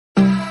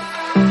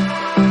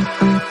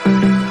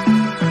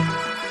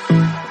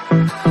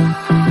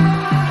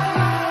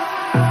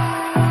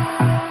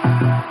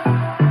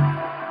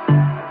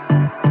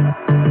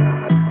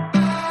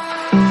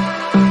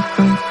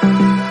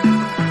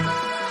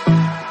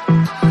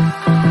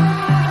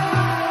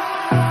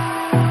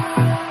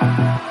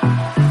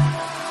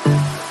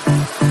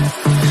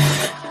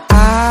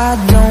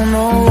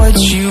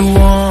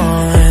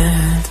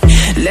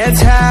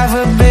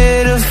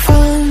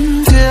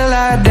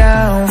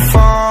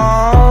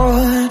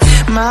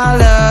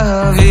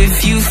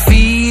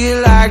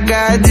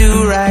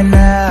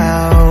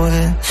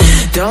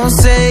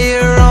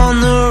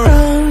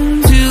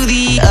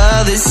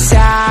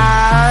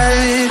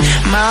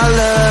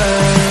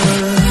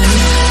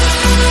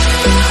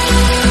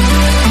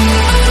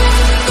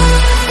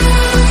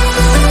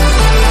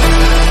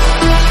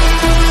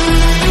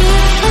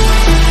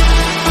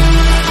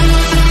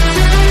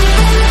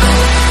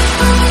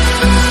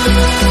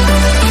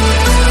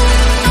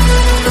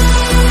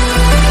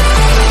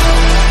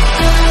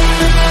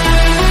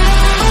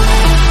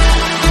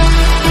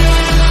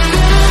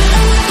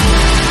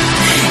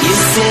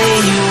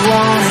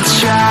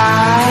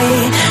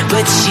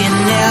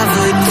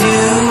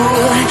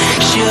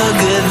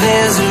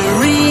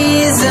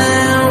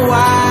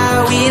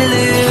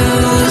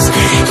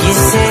You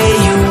say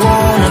you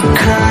wanna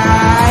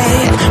cry,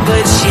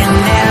 but you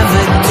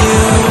never do.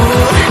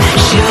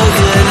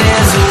 Sugar,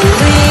 there's a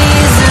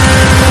reason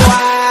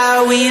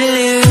why we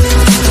lose.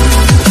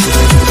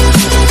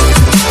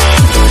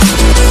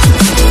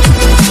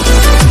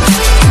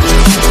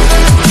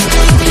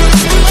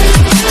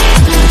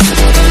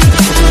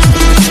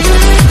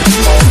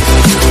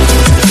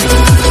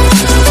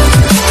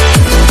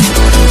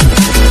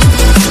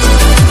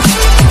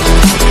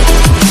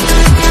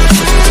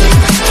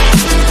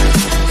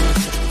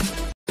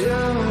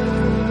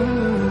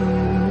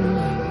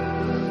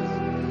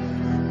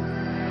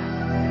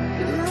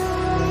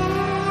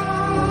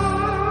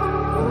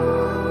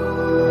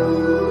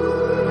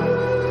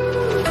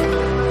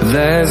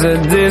 There's a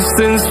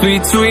distance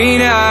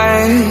between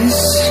us.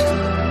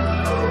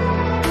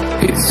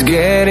 It's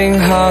getting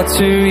hard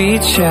to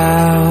reach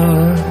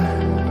out.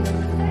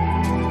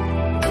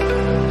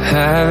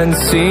 Haven't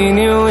seen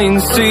you in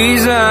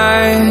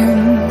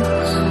seasons,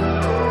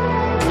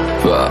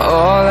 but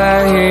all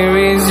I hear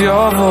is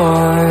your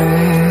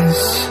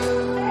voice.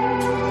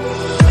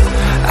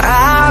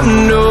 I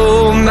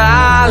know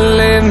my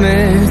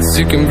limits,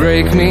 you can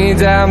break me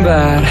down,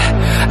 but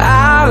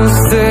I'll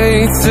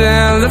stay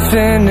till the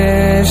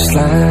finish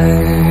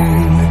line.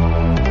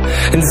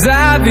 And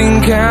I've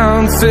been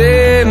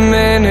counting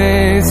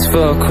minutes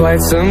for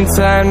quite some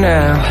time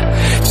now,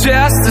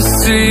 just to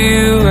see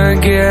you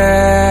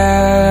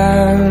again.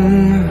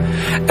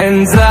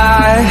 And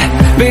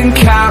I've been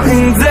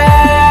counting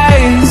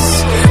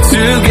days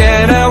to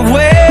get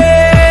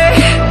away,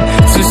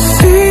 to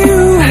see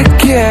you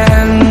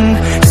again,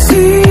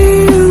 see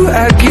you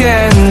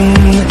again.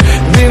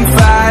 Been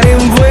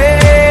fighting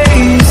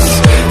ways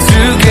to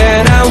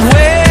get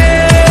away,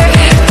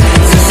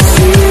 to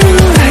see you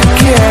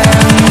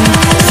again,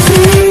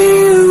 see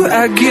you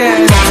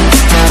again.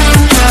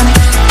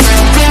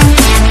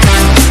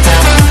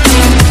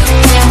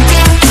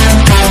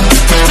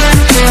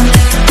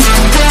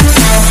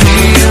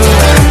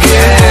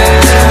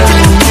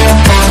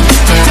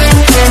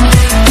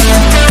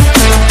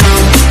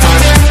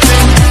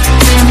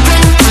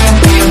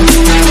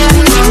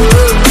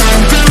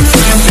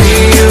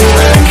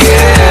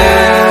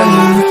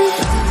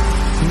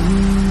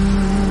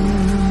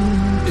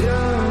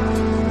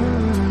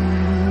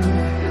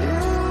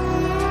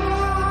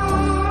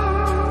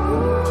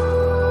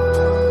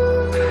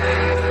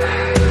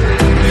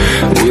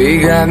 We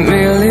got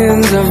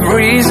millions of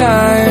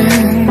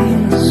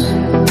reasons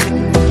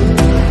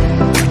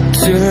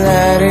to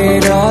let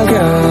it all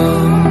go.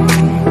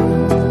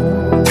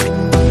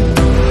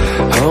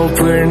 Hope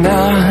we're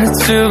not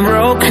too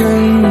broken.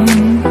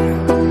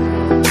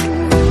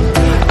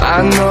 I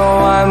know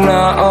I'm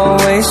not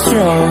always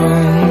strong,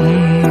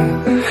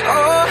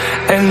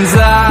 and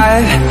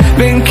I've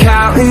been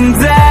counting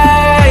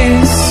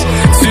days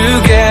to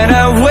get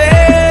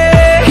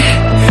away,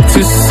 to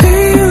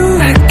see you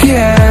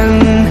again,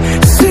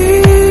 see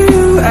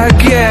you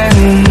again.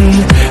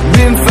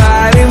 Been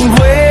fighting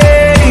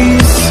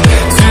ways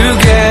to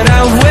get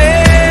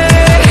away,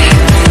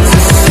 to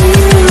see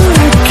you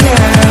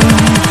again,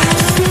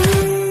 see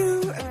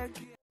you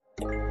again.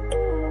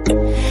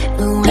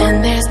 But when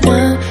there's no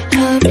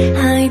hope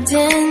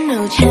hiding, no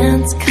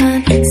chance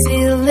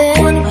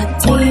concealing what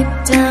deep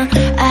down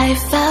I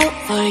felt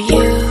for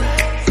you.